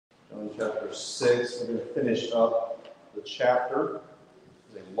John chapter 6. We're going to finish up the chapter.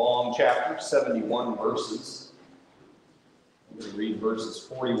 It's a long chapter, 71 verses. I'm going to read verses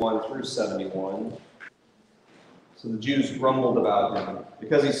 41 through 71. So the Jews grumbled about him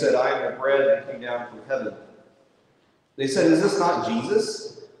because he said, "I am the bread that came down from heaven." They said, "Is this not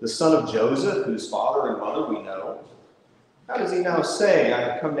Jesus, the son of Joseph, whose father and mother we know? How does he now say, 'I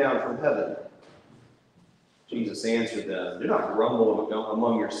have come down from heaven'?" Jesus answered them, "Do not grumble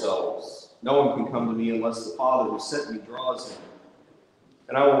among yourselves. No one can come to me unless the Father who sent me draws him.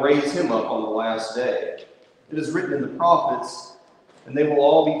 And I will raise him up on the last day. It is written in the prophets, and they will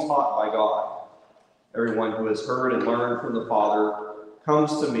all be taught by God. Everyone who has heard and learned from the Father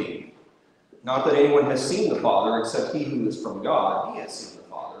comes to me. Not that anyone has seen the Father except he who is from God. He has seen the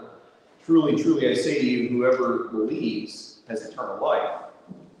Father. Truly, truly, I say to you, whoever believes has eternal life.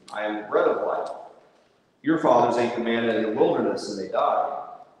 I am the bread of life. Your fathers ate the manna in the wilderness, and they died.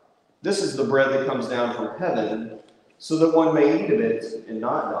 This is the bread that comes down from heaven, so that one may eat of it and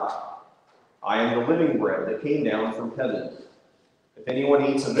not die. I am the living bread that came down from heaven. If anyone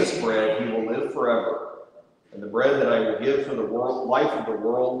eats of this bread, he will live forever. And the bread that I will give for the life of the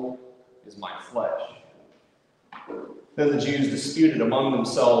world is my flesh." Then the Jews disputed among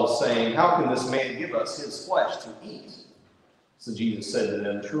themselves, saying, "How can this man give us his flesh to eat?" So Jesus said to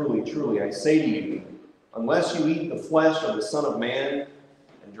them, "Truly, truly, I say to you, unless you eat the flesh of the Son of Man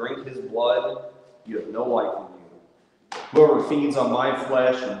and drink his blood, you have no life in you. Whoever feeds on my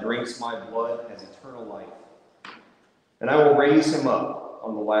flesh and drinks my blood has eternal life. And I will raise him up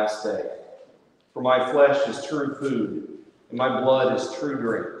on the last day. For my flesh is true food, and my blood is true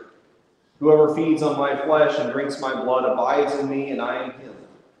drink. Whoever feeds on my flesh and drinks my blood abides in me, and I in him.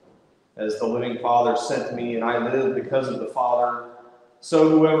 As the living Father sent me, and I live because of the Father, so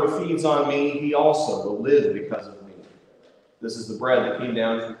whoever feeds on me, he also will live because of me. This is the bread that came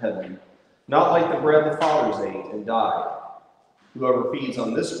down from heaven, not like the bread the fathers ate and died. Whoever feeds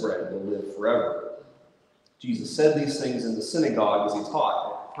on this bread will live forever." Jesus said these things in the synagogue as he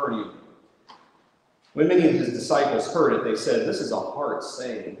taught at Capernaum. When many of his disciples heard it, they said, "This is a hard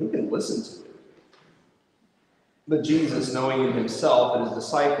saying. Who can listen to it?" But Jesus, knowing in himself that his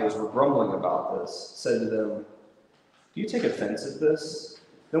disciples were grumbling about this, said to them, "Do you take offense at this?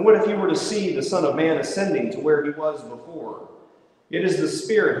 Then what if you were to see the Son of Man ascending to where he was before? It is the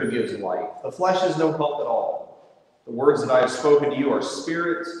Spirit who gives life. The flesh is no help at all. The words that I have spoken to you are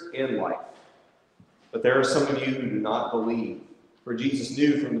spirit and life. But there are some of you who do not believe." For Jesus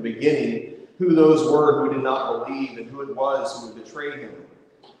knew from the beginning who those were who did not believe and who it was who would betray him.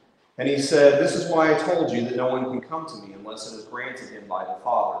 And he said, "This is why I told you that no one can come to me unless it is granted him by the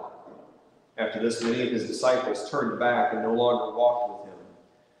Father." After this, many of his disciples turned back and no longer walked with him.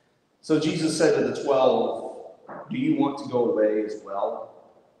 So Jesus said to the 12, "Do you want to go away as well?"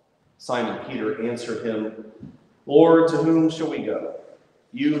 Simon Peter answered him, "Lord, to whom shall we go?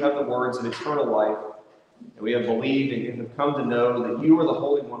 You have the words of eternal life, and we have believed and have come to know that you are the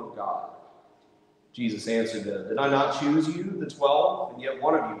Holy One of God." Jesus answered them, "Did I not choose you, the 12, and yet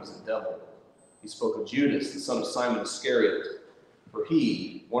one of you is a devil?" He spoke of Judas, the son of Simon Iscariot, for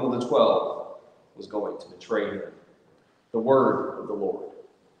he, one of the 12, was going to betray him. The word of the Lord.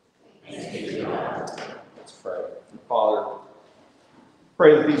 Let's pray. Father,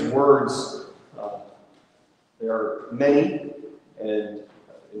 pray that these words, they are many and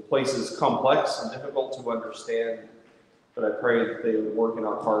in places complex and difficult to understand, but I pray that they would work in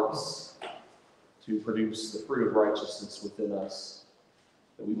our hearts to produce the fruit of righteousness within us,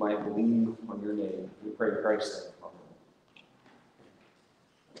 that we might believe on your name. We pray in Christ's name.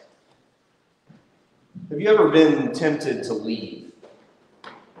 Amen. Have you ever been tempted to leave?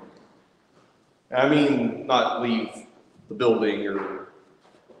 I mean, not leave the building or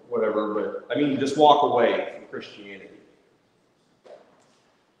whatever, but I mean just walk away from Christianity.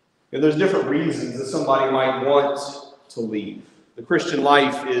 And there's different reasons that somebody might want to leave. The Christian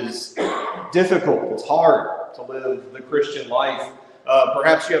life is difficult. It's hard to live the Christian life.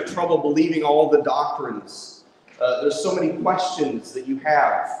 Perhaps you have trouble believing all the doctrines. There's so many questions that you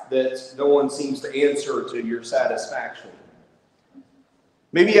have that no one seems to answer to your satisfaction.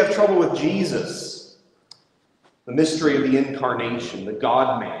 Maybe you have trouble with Jesus, the mystery of the incarnation, the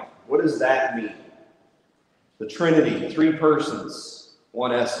God-man. What does that mean? The Trinity, three persons,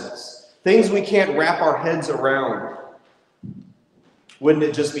 one essence. Things we can't wrap our heads around. Wouldn't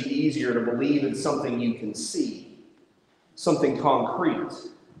it just be easier to believe in something you can see, something concrete,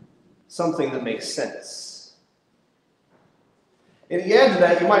 something that makes sense? And to add to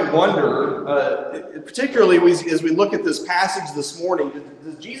that, you might wonder, particularly as we look at this passage this morning,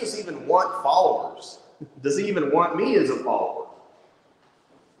 does Jesus even want followers? Does he even want me as a follower?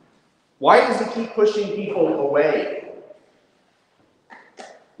 Why does he keep pushing people away?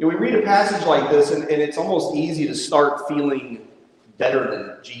 We read a passage like this, and it's almost easy to start feeling better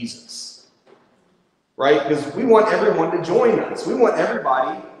than Jesus, right? Because we want everyone to join us. We want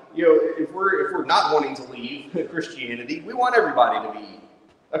everybody, if we're not wanting to leave Christianity, we want everybody to be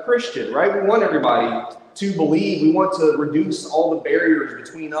a Christian, right? We want everybody to believe. We want to reduce all the barriers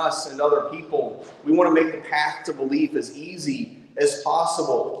between us and other people. We want to make the path to belief as easy as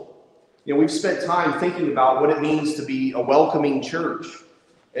possible. We've spent time thinking about what it means to be a welcoming church,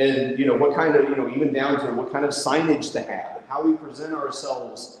 and what kind of, even down to what kind of signage to have and how we present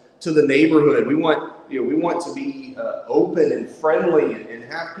ourselves to the neighborhood. We want to be open and friendly and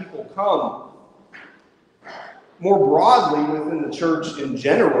have people come. More broadly, within the church in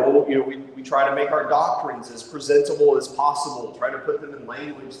general, we try to make our doctrines as presentable as possible, try to put them in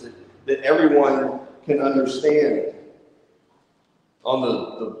language that everyone can understand. On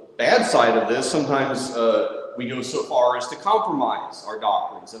the bad side of this, sometimes we go so far as to compromise our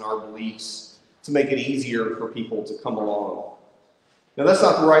doctrines and our beliefs to make it easier for people to come along. Now, that's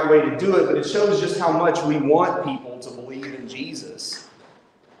not the right way to do it, but it shows just how much we want people to believe in Jesus.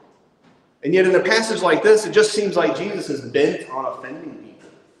 And yet in a passage like this, it just seems like Jesus is bent on offending people.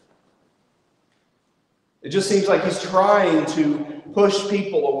 It just seems like he's trying to push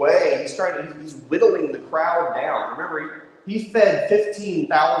people away. He's whittling the crowd down. Remember, he fed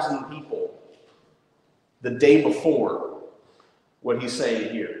 15,000 people the day before what he's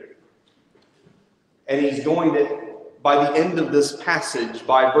saying here. And he's going to, by the end of this passage,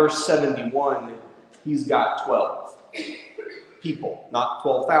 by verse 71, he's got 12 people, not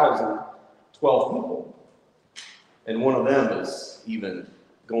 12,000. 12 people. And one of them is even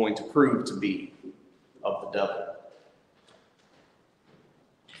going to prove to be of the devil.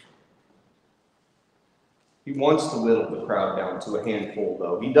 He wants to whittle the crowd down to a handful,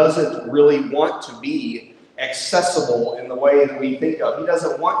 though. He doesn't really want to be accessible in the way that we think of. He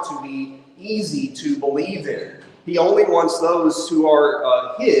doesn't want to be easy to believe in. He only wants those who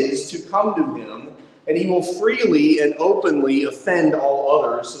are his to come to him, and he will freely and openly offend all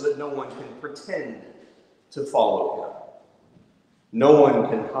others so that no one can pretend to follow him. No one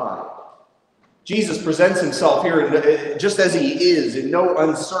can hide. Jesus presents himself here just as he is, in no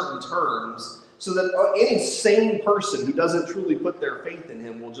uncertain terms, so that any sane person who doesn't truly put their faith in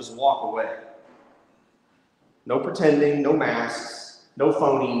him will just walk away. No pretending, no masks, no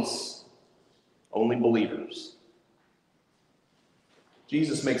phonies, only believers.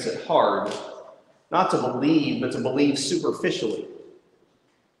 Jesus makes it hard not to believe, but to believe superficially.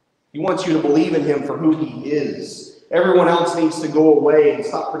 He wants you to believe in him for who he is. Everyone else needs to go away and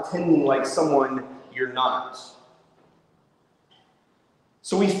stop pretending like someone you're not.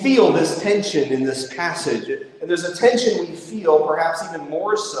 So we feel this tension in this passage. And there's a tension we feel, perhaps even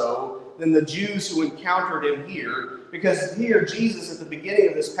more so than the Jews who encountered him here. Because here, Jesus, at the beginning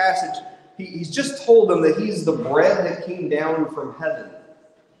of this passage, he's just told them that he's the bread that came down from heaven.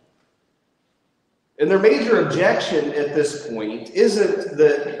 And their major objection at this point isn't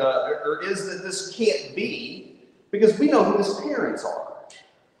that, is that this can't be, because we know who his parents are.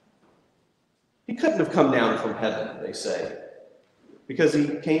 He couldn't have come down from heaven, they say, because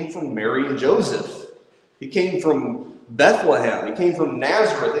he came from Mary and Joseph. He came from Bethlehem. He came from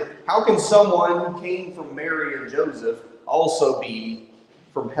Nazareth. How can someone who came from Mary and Joseph also be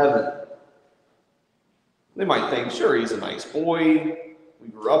from heaven? They might think, sure, he's a nice boy. We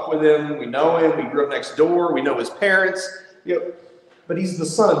grew up with him. We know him. We grew up next door. We know his parents. But he's the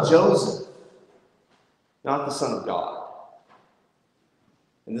son of Joseph, not the son of God.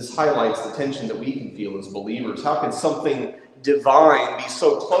 And this highlights the tension that we can feel as believers. How can something divine be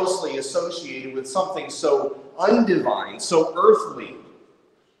so closely associated with something so undivine, so earthly?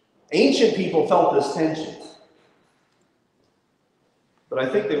 Ancient people felt this tension. But I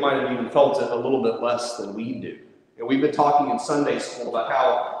think they might have even felt it a little bit less than we do. We've been talking in Sunday school about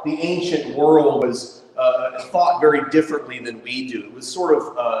how the ancient world was thought very differently than we do. It was sort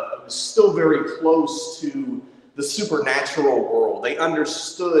of it was still very close to the supernatural world. They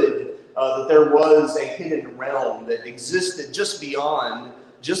understood that there was a hidden realm that existed just behind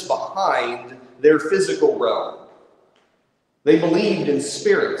their physical realm. They believed in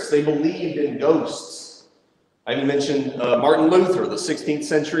spirits. They believed in ghosts. I even mentioned Martin Luther, the 16th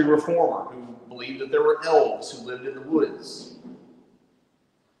century reformer, who believed that there were elves who lived in the woods.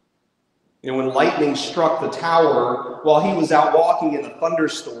 When lightning struck the tower while he was out walking in a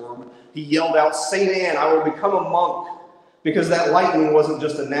thunderstorm, he yelled out, "Saint Anne, I will become a monk," because that lightning wasn't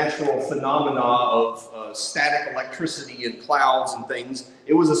just a natural phenomena of static electricity and clouds and things.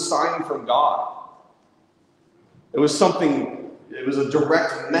 It was a sign from God. It was something It was a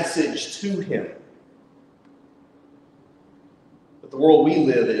direct message to him. But the world we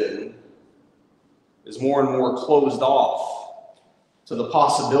live in is more and more closed off to the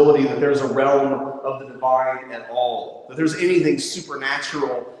possibility that there's a realm of the divine at all, that there's anything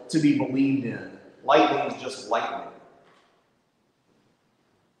supernatural to be believed in. Lightning is just lightning.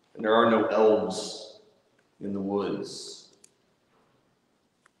 And there are no elves in the woods.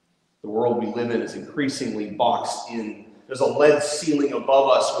 The world we live in is increasingly boxed in. There's a lead ceiling above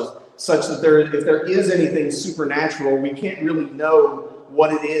us with such that if there is anything supernatural, we can't really know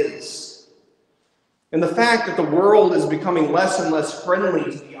what it is. And the fact that the world is becoming less and less friendly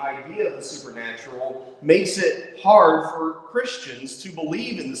to the idea of the supernatural makes it hard for Christians to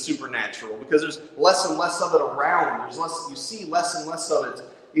believe in the supernatural, because there's less and less of it around. You see less and less of it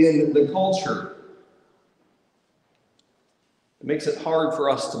in the culture. It makes it hard for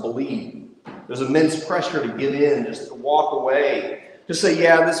us to believe. There's immense pressure to give in, just to walk away, to say,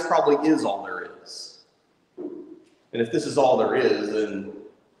 yeah, this probably is all there is. And if this is all there is, then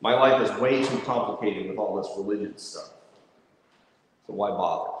my life is way too complicated with all this religion stuff. So why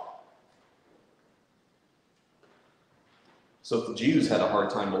bother? So if the Jews had a hard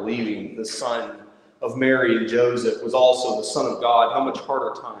time believing the son of Mary and Joseph was also the Son of God, how much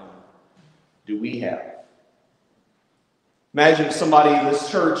harder time do we have? Imagine if somebody in this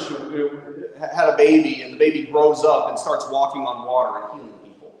church had a baby and the baby grows up and starts walking on water and healing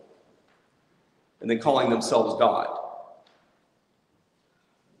people, and then calling themselves God.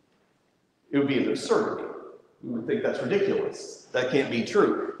 It would be an absurdity. We would think that's ridiculous. That can't be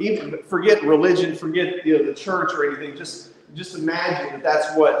true. Even forget religion, forget the church or anything. Just imagine that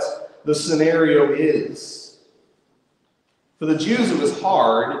that's what the scenario is. For the Jews, it was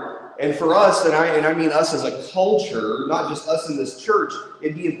hard, and for us, and I mean us as a culture, not just us in this church,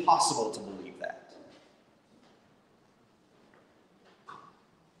 it'd be impossible to believe that.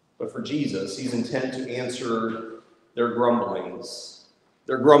 But for Jesus, he's intent to answer their grumblings.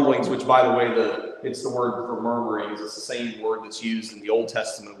 Their grumblings, which, by the way, it's the word for murmurings. It's the same word that's used in the Old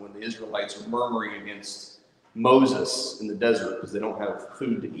Testament when the Israelites are murmuring against Moses in the desert because they don't have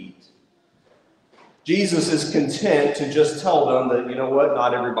food to eat. Jesus is content to just tell them that, you know what,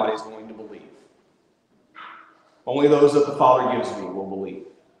 not everybody's going to believe. Only those that the Father gives me will believe.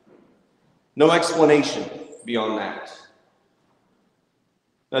 No explanation beyond that.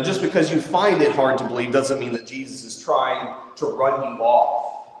 Now, just because you find it hard to believe doesn't mean that Jesus is trying to run you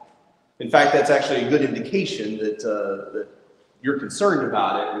off. In fact, that's actually a good indication that you're concerned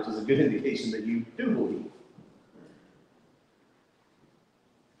about it, which is a good indication that you do believe.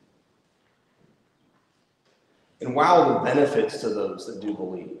 And wow, the benefits to those that do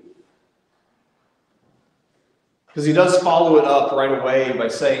believe. Because he does follow it up right away by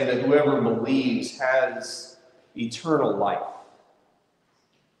saying that whoever believes has eternal life.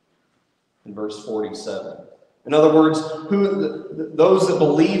 In verse 47. In other words, those that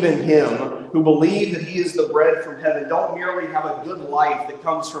believe in him, who believe that he is the bread from heaven, don't merely have a good life that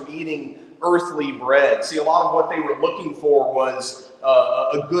comes from eating earthly bread. See, a lot of what they were looking for was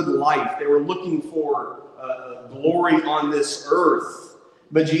a good life. They were looking for glory on this earth.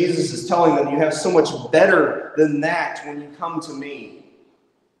 But Jesus is telling them, you have so much better than that when you come to me.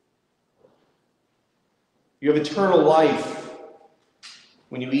 You have eternal life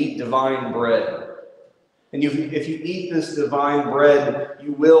when you eat divine bread. And if you eat this divine bread,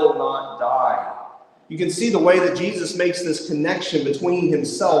 you will not die. You can see the way that Jesus makes this connection between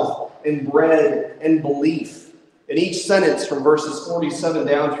himself and bread and belief. In each sentence from verses 47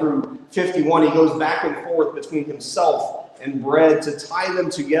 down through 51, he goes back and forth between himself and bread to tie them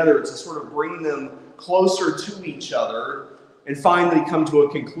together, to sort of bring them closer to each other, and finally come to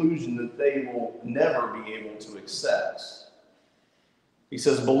a conclusion that they will never be able to accept. He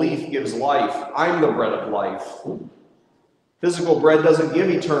says, belief gives life. I'm the bread of life. Physical bread doesn't give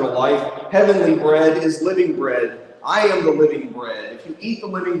eternal life. Heavenly bread is living bread. I am the living bread. If you eat the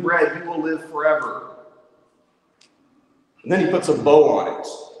living bread, you will live forever. And then he puts a bow on it.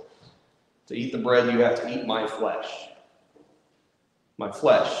 To eat the bread, you have to eat my flesh. My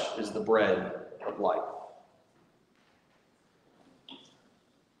flesh is the bread of life.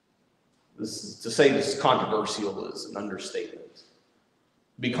 To say this is controversial is an understatement.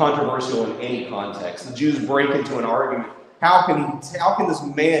 Be controversial in any context. The Jews break into an argument. How can this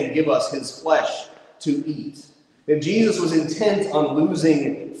man give us his flesh to eat? If Jesus was intent on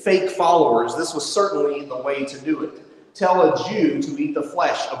losing fake followers, this was certainly the way to do it. Tell a Jew to eat the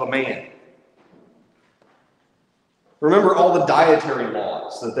flesh of a man. Remember all the dietary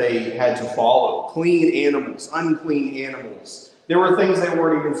laws that they had to follow. Clean animals, unclean animals. There were things they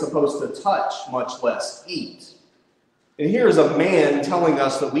weren't even supposed to touch, much less eat. And here is a man telling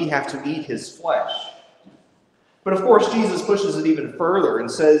us that we have to eat his flesh. But of course, Jesus pushes it even further and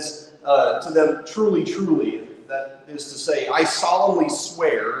says to them, truly, truly, that is to say, I solemnly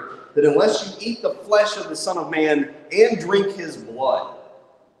swear that unless you eat the flesh of the Son of Man and drink his blood,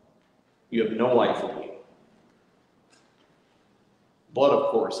 you have no life in you. Blood,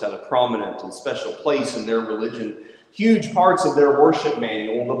 of course, had a prominent and special place in their religion. Huge parts of their worship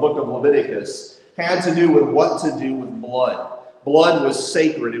manual, the book of Leviticus, had to do with what to do with blood. Blood was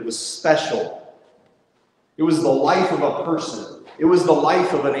sacred. It was special. It was the life of a person. It was the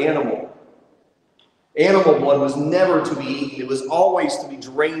life of an animal. Animal blood was never to be eaten. It was always to be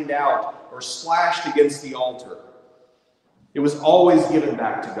drained out or splashed against the altar. It was always given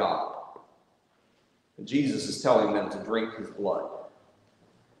back to God. And Jesus is telling them to drink his blood.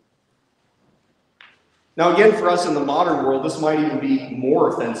 Now again, for us in the modern world, this might even be more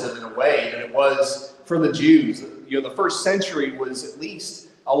offensive in a way than it was for the Jews. You know, the first century was at least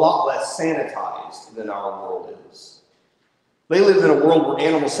a lot less sanitized than our world is. They lived in a world where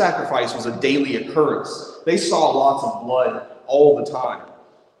animal sacrifice was a daily occurrence. They saw lots of blood all the time.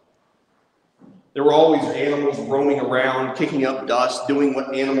 There were always animals roaming around, kicking up dust, doing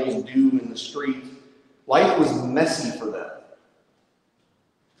what animals do in the street. Life was messy for them.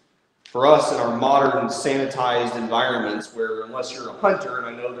 For us in our modern sanitized environments where unless you're a hunter, and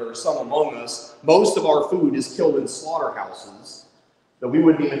I know there are some among us, most of our food is killed in slaughterhouses that we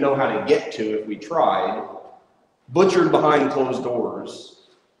wouldn't even know how to get to if we tried, butchered behind closed doors.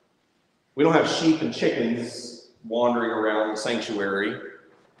 We don't have sheep and chickens wandering around the sanctuary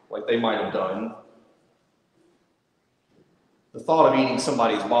like they might have done. The thought of eating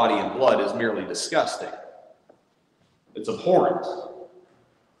somebody's body and blood is merely disgusting. It's abhorrent.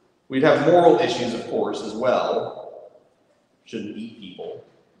 We'd have moral issues, of course, as well. Shouldn't eat people.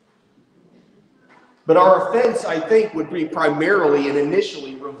 But our offense, I think, would be primarily and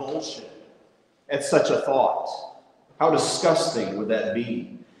initially revulsion at such a thought. How disgusting would that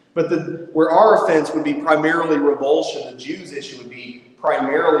be? But where our offense would be primarily revulsion, the Jews' issue would be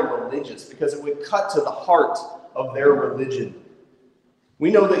primarily religious, because it would cut to the heart of their religion.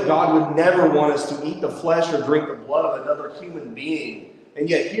 We know that God would never want us to eat the flesh or drink the blood of another human being. And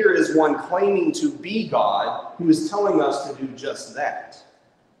yet here is one claiming to be God who is telling us to do just that.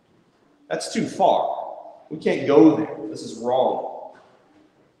 That's too far. We can't go there. This is wrong.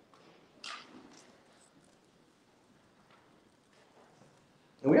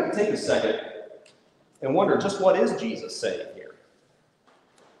 And we have to take a second and wonder, just what is Jesus saying here?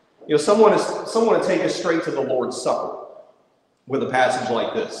 You know, someone to take us straight to the Lord's Supper with a passage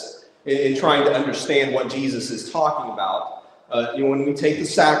like this, in trying to understand what Jesus is talking about. When we take the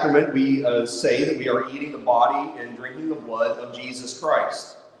sacrament, we say that we are eating the body and drinking the blood of Jesus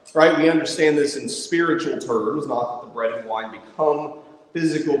Christ. Right? We understand this in spiritual terms, not that the bread and wine become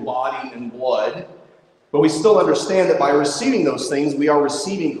physical body and blood, but we still understand that by receiving those things, we are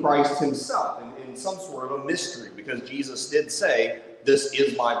receiving Christ himself in some sort of a mystery, because Jesus did say, "This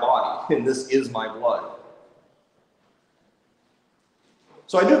is my body and this is my blood."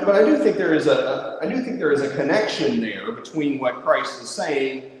 So I do think there is a connection there between what Christ is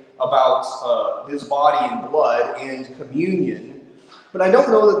saying about his body and blood and communion, but I don't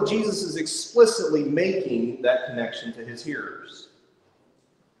know that Jesus is explicitly making that connection to his hearers.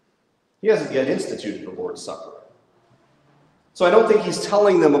 He hasn't yet instituted the Lord's Supper. So I don't think he's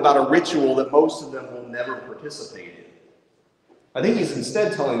telling them about a ritual that most of them will never participate in. I think he's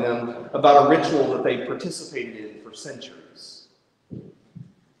instead telling them about a ritual that they participated in for centuries.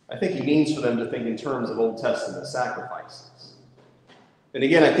 I think he means for them to think in terms of Old Testament sacrifices. And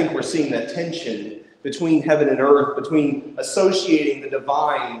again, I think we're seeing that tension between heaven and earth, between associating the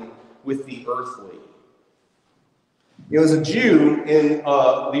divine with the earthly. You know, as a Jew in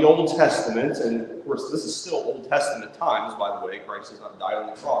the Old Testament, and of course this is still Old Testament times, by the way, Christ has not died on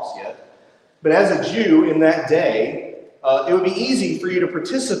the cross yet, but as a Jew in that day, it would be easy for you to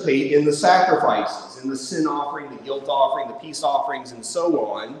participate in the sacrifices, in the sin offering, the guilt offering, the peace offerings, and so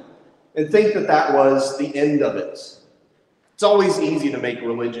on, and think that that was the end of it. It's always easy to make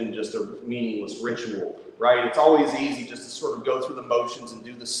religion just a meaningless ritual, right? It's always easy just to sort of go through the motions and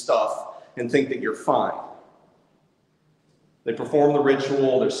do the stuff and think that you're fine. They perform the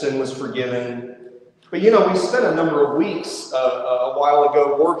ritual, their sin was forgiven. But you know, we spent a number of weeks a while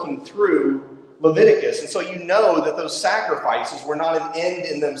ago working through Leviticus, and so you know that those sacrifices were not an end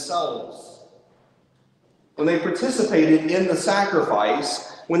in themselves. When they participated in the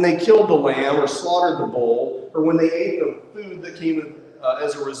sacrifice, when they killed the lamb or slaughtered the bull, or when they ate the food that came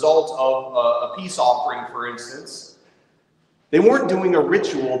as a result of a peace offering, for instance, they weren't doing a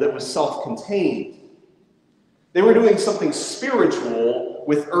ritual that was self-contained. They were doing something spiritual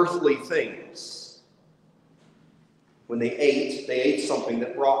with earthly things. When they ate something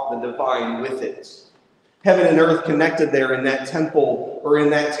that brought the divine with it. Heaven and earth connected there in that temple or in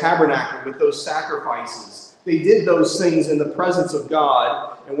that tabernacle with those sacrifices. They did those things in the presence of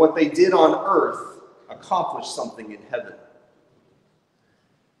God, and what they did on earth accomplished something in heaven.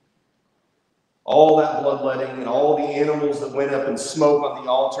 All that bloodletting and all the animals that went up in smoke on the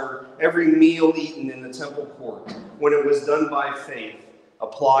altar, every meal eaten in the temple court, when it was done by faith,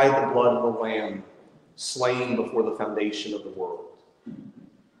 applied the blood of the Lamb slain before the foundation of the world.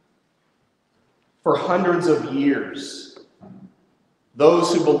 For hundreds of years,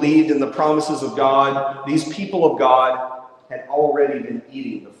 those who believed in the promises of God, these people of God, had already been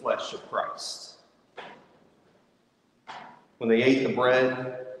eating the flesh of Christ. When they ate the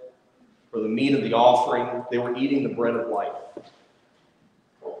bread or the meat of the offering, they were eating the bread of life.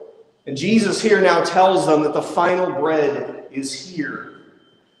 And Jesus here now tells them that the final bread is here.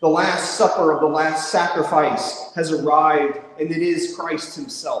 The last supper of the last sacrifice has arrived, and it is Christ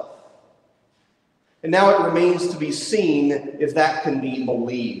himself. And now it remains to be seen if that can be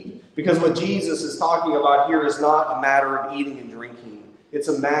believed. Because what Jesus is talking about here is not a matter of eating and drinking. It's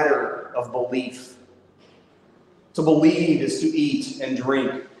a matter of belief. To believe is to eat and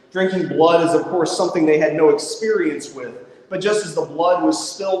drink. Drinking blood is, of course, something they had no experience with. But just as the blood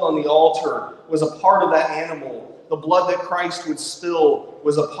was spilled on the altar was a part of that animal, the blood that Christ would spill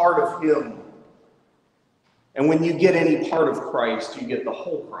was a part of him. And when you get any part of Christ, you get the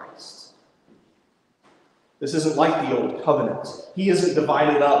whole Christ. This isn't like the old covenant. He isn't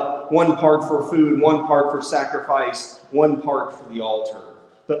divided up, one part for food, one part for sacrifice, one part for the altar.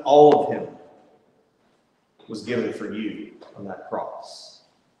 But all of him was given for you on that cross.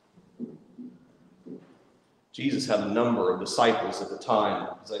 Jesus had a number of disciples at the time.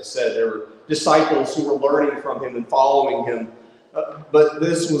 As I said, there were disciples who were learning from him and following him. But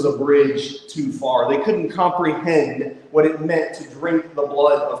this was a bridge too far. They couldn't comprehend what it meant to drink the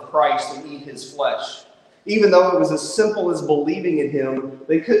blood of Christ and eat his flesh. Even though it was as simple as believing in him,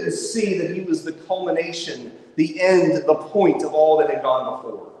 they couldn't see that he was the culmination, the end, the point of all that had gone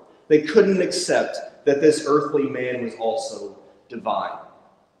before. They couldn't accept that this earthly man was also divine.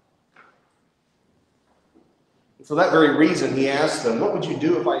 For that very reason, he asked them, what would you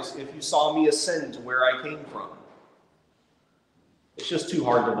do if you saw me ascend to where I came from? It's just too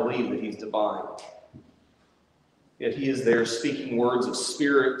hard to believe that he's divine. Yet he is there speaking words of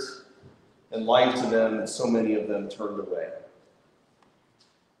spirit and life to them, and so many of them turned away.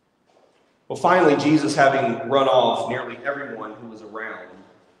 Well, finally, Jesus, having run off nearly everyone who was around,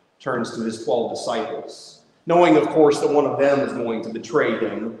 turns to his 12 disciples, knowing, of course, that one of them is going to betray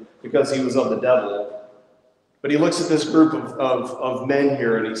him because he was of the devil. But he looks at this group of men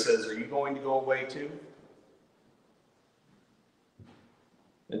here and he says, are you going to go away too?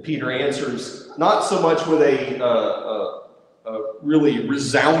 And Peter answers, not so much with a really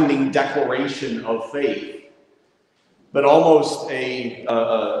resounding declaration of faith, but almost a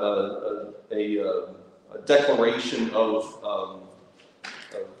declaration of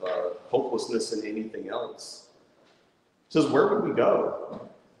hopelessness and anything else. He says, where would we go?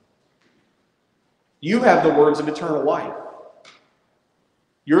 You have the words of eternal life.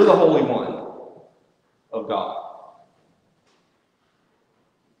 You're the Holy One of God.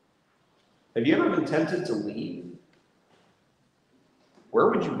 Have you ever been tempted to leave? Where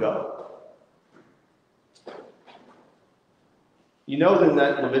would you go? You know that in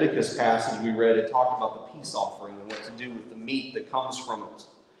that Leviticus passage we read, it talked about the peace offering and what to do with the meat that comes from it.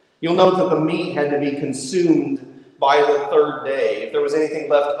 You'll note that the meat had to be consumed by the third day. If there was anything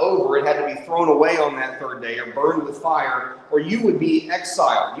left over, it had to be thrown away on that third day or burned with fire, or you would be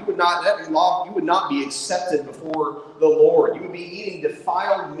exiled. You would not be accepted before the Lord. You would be eating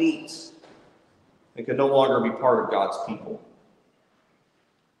defiled meat and could no longer be part of God's people.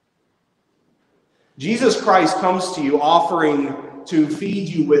 Jesus Christ comes to you offering to feed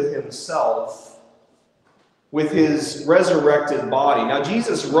you with himself, with his resurrected body. Now,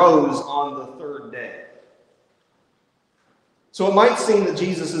 Jesus rose on the third day. So it might seem that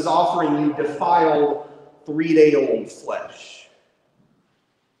Jesus is offering you defiled 3-day-old flesh.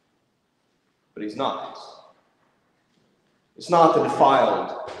 But he's not. It's not the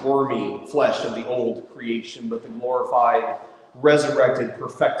defiled, wormy flesh of the old creation, but the glorified, resurrected,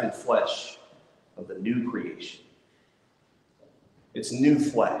 perfected flesh of the new creation. It's new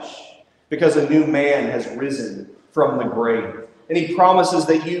flesh, because a new man has risen from the grave. And he promises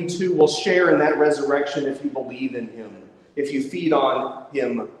that you too will share in that resurrection if you believe in him, if you feed on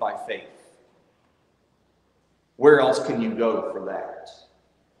him by faith. Where else can you go for that?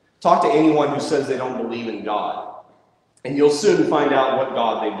 Talk to anyone who says they don't believe in God, and you'll soon find out what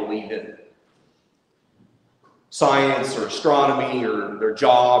God they believe in. Science or astronomy or their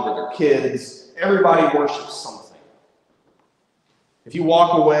job or their kids. Everybody worships something. If you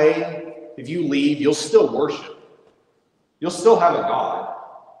walk away, if you leave, you'll still worship. You'll still have a God.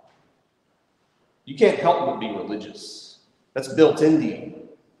 You can't help but be religious. That's built into you.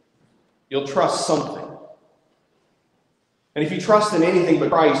 You'll trust something. And if you trust in anything but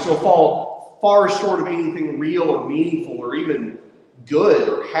Christ, you'll fall far short of anything real or meaningful or even good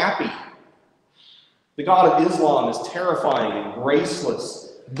or happy. The God of Islam is terrifying and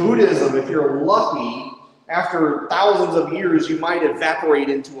graceless. Buddhism, if you're lucky, after thousands of years, you might evaporate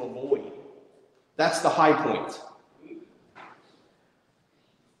into a void. That's the high point.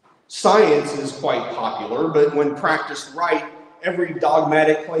 Science is quite popular, but when practiced right, every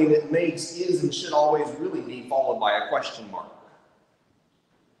dogmatic claim it makes is and should always really be followed by a question mark.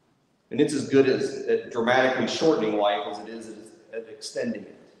 And it's as good at dramatically shortening life as it is at extending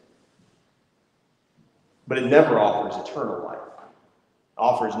it. But it never offers eternal life. It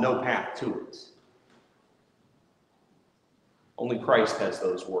offers no path to it. Only Christ has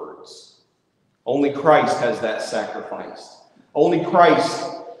those words. Only Christ has that sacrifice. Only Christ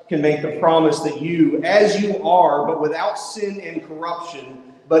can make the promise that you, as you are, but without sin and corruption,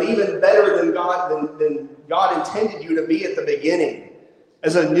 but even better than God intended you to be at the beginning,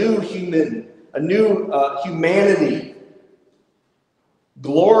 as a new human, a new humanity,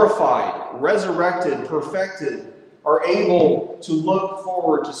 glorified, resurrected, perfected, are able to look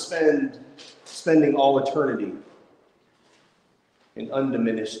forward to spending all eternity in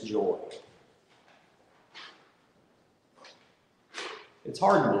undiminished joy. It's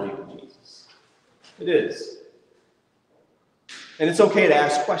hard to believe in Jesus. It is. And it's okay to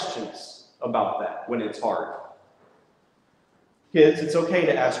ask questions about that when it's hard. Kids, it's okay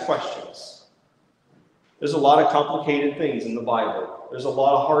to ask questions. There's a lot of complicated things in the Bible. There's a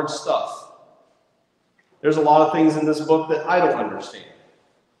lot of hard stuff. There's a lot of things in this book that I don't understand.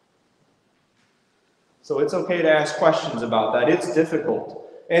 So it's okay to ask questions about that. It's difficult.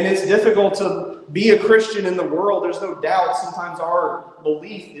 And it's difficult to be a Christian in the world. There's no doubt. Sometimes our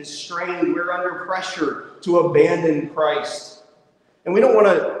belief is strained. We're under pressure to abandon Christ. And we don't want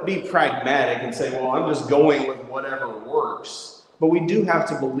to be pragmatic and say, well, I'm just going with whatever works. But we do have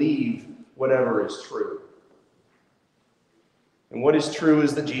to believe whatever is true. And what is true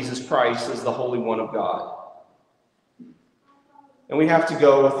is that Jesus Christ is the Holy One of God. And we have to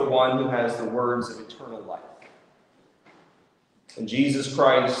go with the one who has the words of eternal life. And Jesus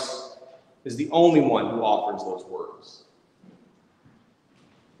Christ is the only one who offers those words.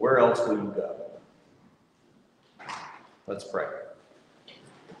 Where else will you go? Let's pray.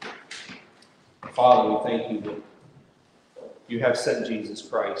 Father, we thank you that you have sent Jesus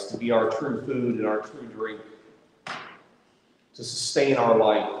Christ to be our true food and our true drink, to sustain our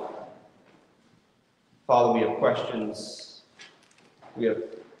life. Father, we have questions. We have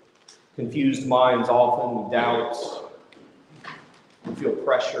confused minds often. We doubt. We feel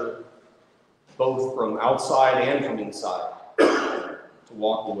pressure, both from outside and from inside, to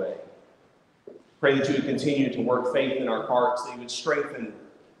walk away. Pray that you would continue to work faith in our hearts, that you would strengthen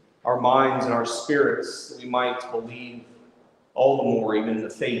our minds and our spirits, that we might believe all the more, even in the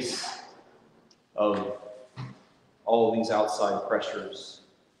face of all of these outside pressures,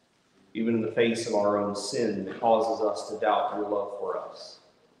 even in the face of our own sin that causes us to doubt your love for us.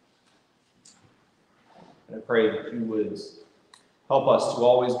 And I pray that you would help us to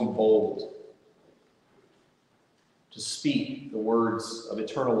always be bold, to speak the words of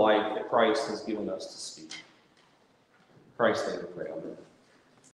eternal life that Christ has given us to speak. In Christ's name we pray, amen.